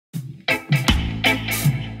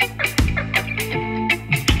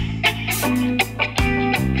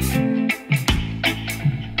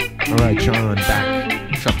Sean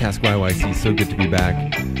back, Shop Task YYC, so good to be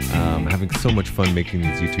back. Having so much fun making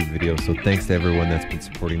these YouTube videos, so thanks to everyone that's been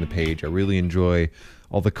supporting the page. I really enjoy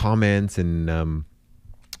all the comments, and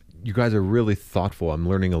you guys are really thoughtful. I'm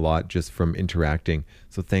learning a lot just from interacting,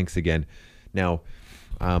 so thanks again. Now,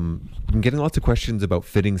 I'm getting lots of questions about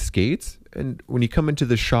fitting skates, and when you come into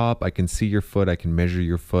the shop, I can see your foot, I can measure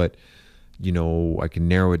your foot, you know, I can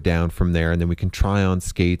narrow it down from there, and then we can try on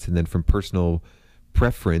skates, and then from personal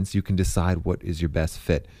preference, you can decide what is your best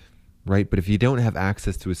fit, right? But if you don't have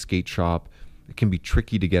access to a skate shop, it can be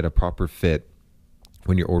tricky to get a proper fit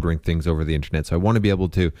when you're ordering things over the internet. So I want to be able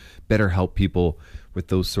to better help people with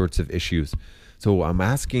those sorts of issues. So I'm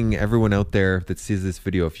asking everyone out there that sees this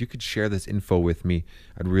video, if you could share this info with me,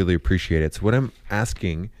 I'd really appreciate it. So what I'm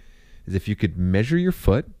asking is if you could measure your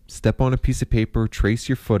foot, step on a piece of paper, trace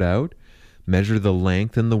your foot out, measure the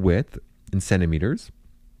length and the width in centimeters,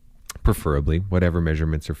 preferably, whatever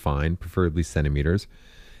measurements are fine, preferably centimeters,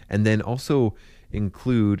 and then also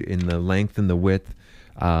include in the length and the width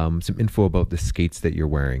some info about the skates that you're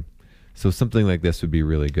wearing. So something like this would be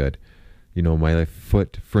really good. You know, my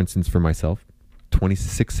foot, for instance, for myself,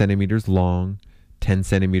 26 centimeters long, 10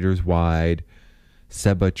 centimeters wide,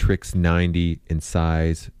 Seba Trix 90 in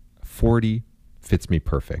size 40, fits me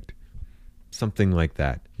perfect. Something like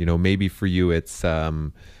that. You know, maybe for you it's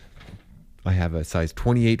I have a size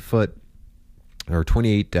 28 foot or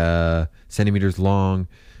 28 centimeters long,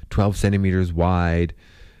 12 centimeters wide.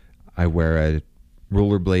 I wear a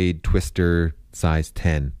rollerblade twister size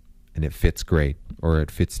 10 and it fits great, or it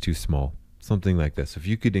fits too small. Something like this. If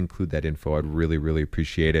you could include that info, I'd really, really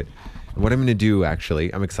appreciate it. And what I'm going to do,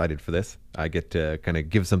 actually, I'm excited for this. I get to kind of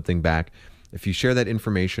give something back. If you share that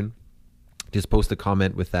information, just post a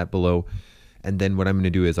comment with that below. And then what I'm going to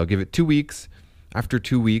do is I'll give it 2 weeks. After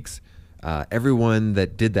 2 weeks, everyone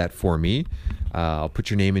that did that for me, I'll put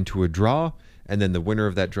your name into a draw, and then the winner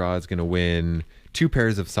of that draw is going to win 2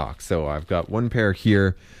 pairs of socks. So I've got 1 pair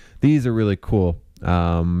here. These are really cool.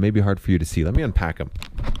 Maybe hard for you to see. Let me unpack them.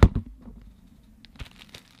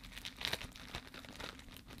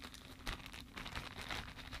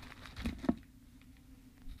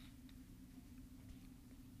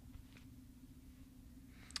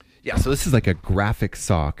 Yeah, so this is like a graphic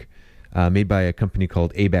sock made by a company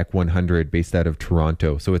called Abec 100 based out of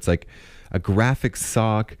Toronto. So it's like a graphic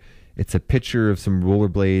sock. It's a picture of some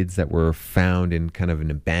rollerblades that were found in kind of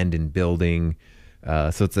an abandoned building.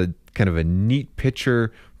 So it's a kind of a neat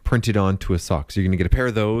picture printed onto a sock. So you're going to get a pair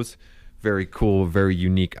of those. Very cool, very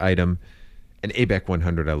unique item. And Abec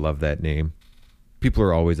 100, I love that name. People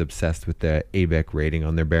are always obsessed with the Abec rating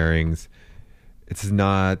on their bearings. It's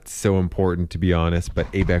not so important, to be honest,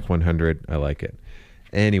 but Abec 100, I like it.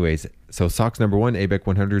 Anyways, so socks number 1, Abec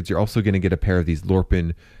 100s. You're also going to get a pair of these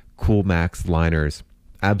Lorpen Coolmax Liners.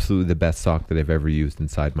 Absolutely the best sock that I've ever used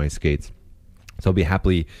inside my skates. So I'll be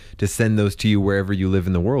happy to send those to you wherever you live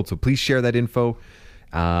in the world. So please share that info.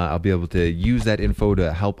 I'll be able to use that info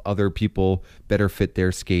to help other people better fit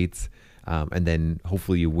their skates. And then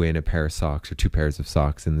hopefully you win a pair of socks, or 2 pairs of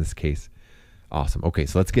socks in this case. Awesome. Okay,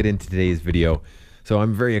 so let's get into today's video. So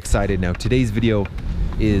I'm very excited. Now today's video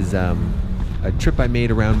is a trip I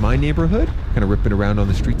made around my neighborhood, kind of ripping around on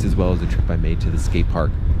the streets, as well as a trip I made to the skate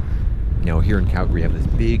park. Now here in Calgary, we have this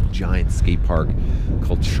big giant skate park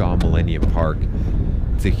called Shaw Millennium Park.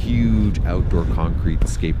 It's a huge outdoor concrete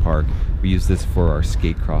skate park. We use this for our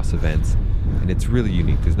skate cross events, and it's really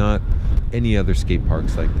unique. There's not any other skate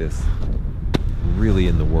parks like this really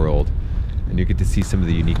in the world, and you get to see some of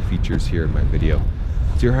the unique features here in my video.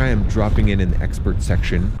 So here I am dropping in the expert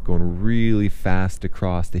section, going really fast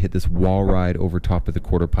across to hit this wall ride over top of the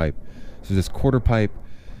quarter pipe. So this quarter pipe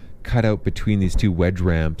cut out between these 2 wedge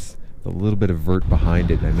ramps, a little bit of vert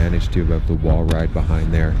behind it, and I managed to have the wall ride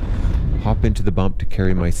behind there. Hop into the bump to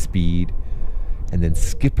carry my speed, and then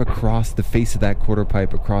skip across the face of that quarter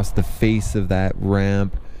pipe, across the face of that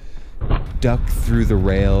ramp, duck through the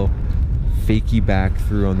rail, fakie back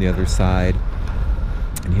through on the other side,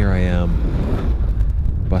 and here I am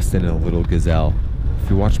busting a little gazelle. If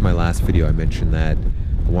you watched my last video, I mentioned that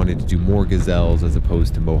I wanted to do more gazelles as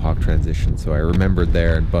opposed to mohawk transitions, so I remembered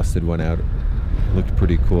there and busted one out. It looked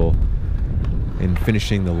pretty cool. And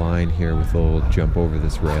finishing the line here with a little jump over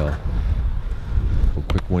this rail. A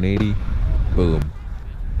quick 180, boom.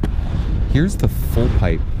 Here's the full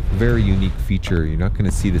pipe, very unique feature. You're not going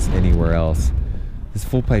to see this anywhere else. This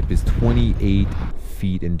full pipe is 28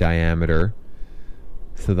 feet in diameter.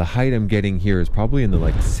 So the height I'm getting here is probably in the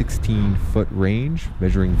like 16-foot range,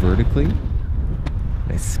 measuring vertically.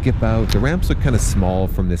 I skip out. The ramps look kind of small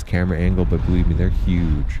from this camera angle, but believe me, they're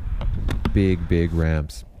huge. Big, big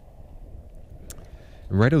ramps.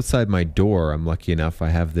 And right outside my door, I'm lucky enough, I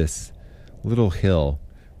have this little hill,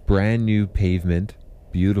 brand new pavement,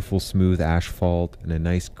 beautiful smooth asphalt, and a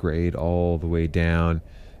nice grade all the way down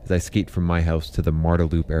as I skate from my house to the Marta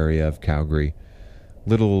Loop area of Calgary.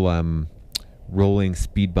 Little rolling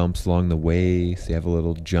speed bumps along the way, so you have a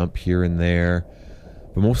little jump here and there.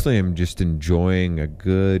 But mostly I'm just enjoying a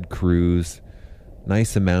good cruise,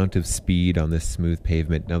 nice amount of speed on this smooth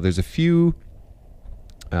pavement. Now there's a few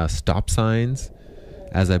stop signs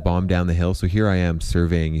as I bomb down the hill. So here I am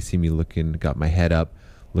surveying. You see me looking, got my head up,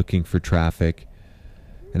 looking for traffic,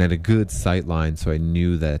 and had a good sight line, so I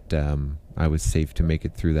knew that I was safe to make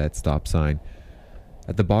it through that stop sign.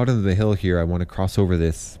 At the bottom of the hill here, I want to cross over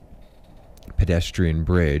this pedestrian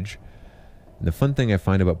bridge. And the fun thing I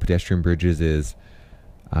find about pedestrian bridges is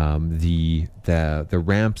the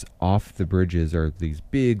ramps off the bridges are these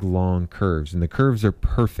big long curves, and the curves are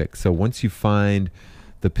perfect. So once you find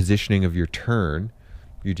the positioning of your turn,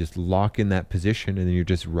 you just lock in that position and then you're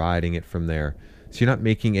just riding it from there. So you're not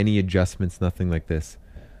making any adjustments, nothing like this.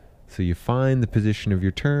 So you find the position of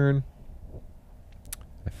your turn.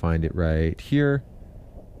 I find it right here.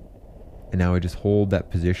 And now I just hold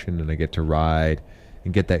that position and I get to ride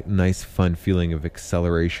and get that nice fun feeling of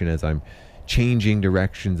acceleration as I'm changing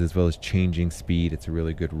directions as well as changing speed. It's a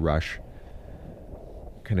really good rush.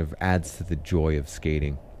 Kind of adds to the joy of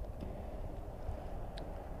skating.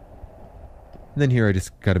 And then here I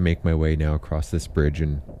just got to make my way now across this bridge,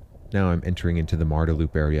 and now I'm entering into the Marta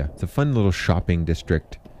Loop area. It's a fun little shopping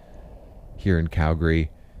district here in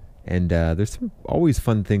Calgary, and there's some always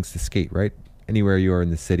fun things to skate, right? Anywhere you are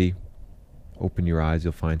in the city, open your eyes,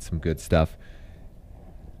 you'll find some good stuff.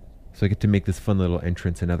 So I get to make this fun little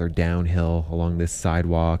entrance, another downhill along this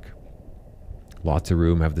sidewalk. Lots of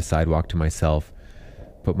room, I have the sidewalk to myself.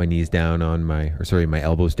 Put my knees down on my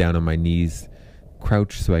elbows down on my knees,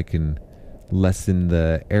 crouch so I can lessen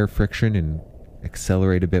the air friction and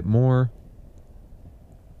accelerate a bit more.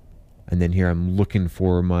 And then here I'm looking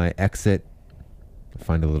for my exit. I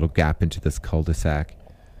find a little gap into this cul-de-sac.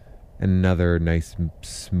 And another nice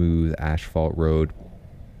smooth asphalt road.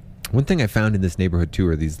 One thing I found in this neighborhood too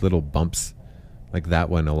are these little bumps like that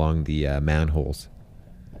one along the manholes.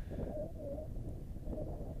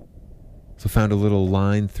 So found a little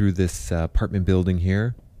line through this apartment building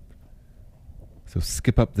here. So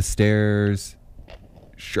skip up the stairs,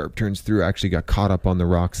 sharp turns through, actually got caught up on the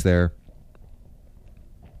rocks there.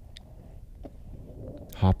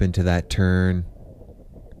 Hop into that turn.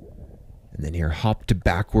 And then here, hop to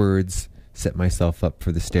backwards, set myself up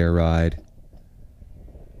for the stair ride.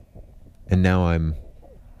 And now I'm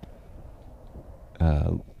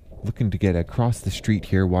looking to get across the street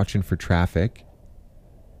here, watching for traffic.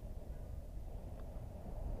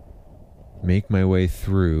 Make my way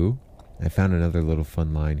through. I found another little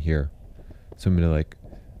fun line here. So I'm going to like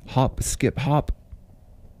hop, skip, hop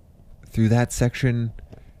through that section.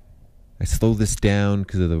 I slow this down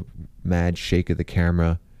because of the mad shake of the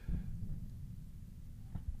camera.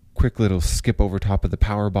 Quick little skip over top of the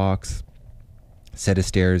power box. Set of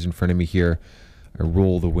stairs in front of me here. I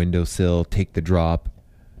roll the windowsill, take the drop.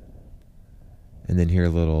 And then here a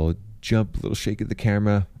little jump, little shake of the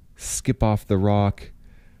camera. Skip off the rock.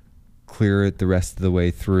 Clear it the rest of the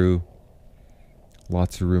way through.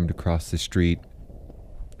 Lots of room to cross the street.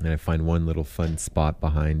 And I find one little fun spot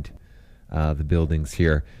behind the buildings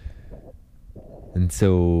here. And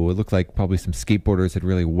so it looked like probably some skateboarders had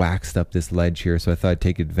really waxed up this ledge here, so I thought I'd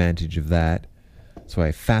take advantage of that. So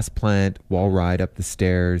I fast plant, wall ride up the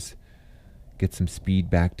stairs, get some speed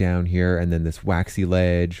back down here, and then this waxy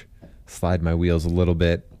ledge, slide my wheels a little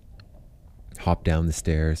bit, hop down the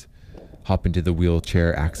stairs, hop into the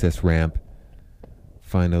wheelchair access ramp,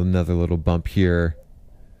 find another little bump here,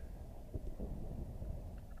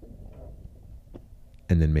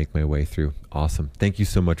 and then make my way through. Awesome. Thank you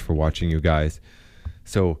so much for watching, you guys.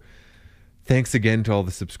 So thanks again to all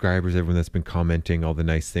the subscribers, everyone that's been commenting, all the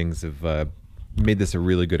nice things have made this a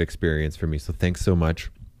really good experience for me. So thanks so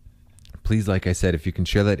much. Please, like I said, if you can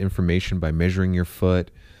share that information by measuring your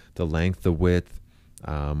foot, the length, the width,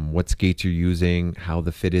 what skates you're using, how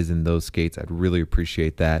the fit is in those skates, I'd really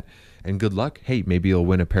appreciate that. And good luck. Hey, maybe you'll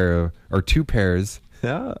win a pair or two pairs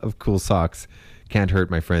of cool socks. Can't hurt,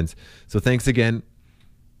 my friends. So thanks again.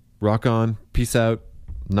 Rock on. Peace out.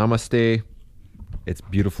 Namaste. It's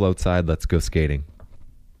beautiful outside. Let's go skating.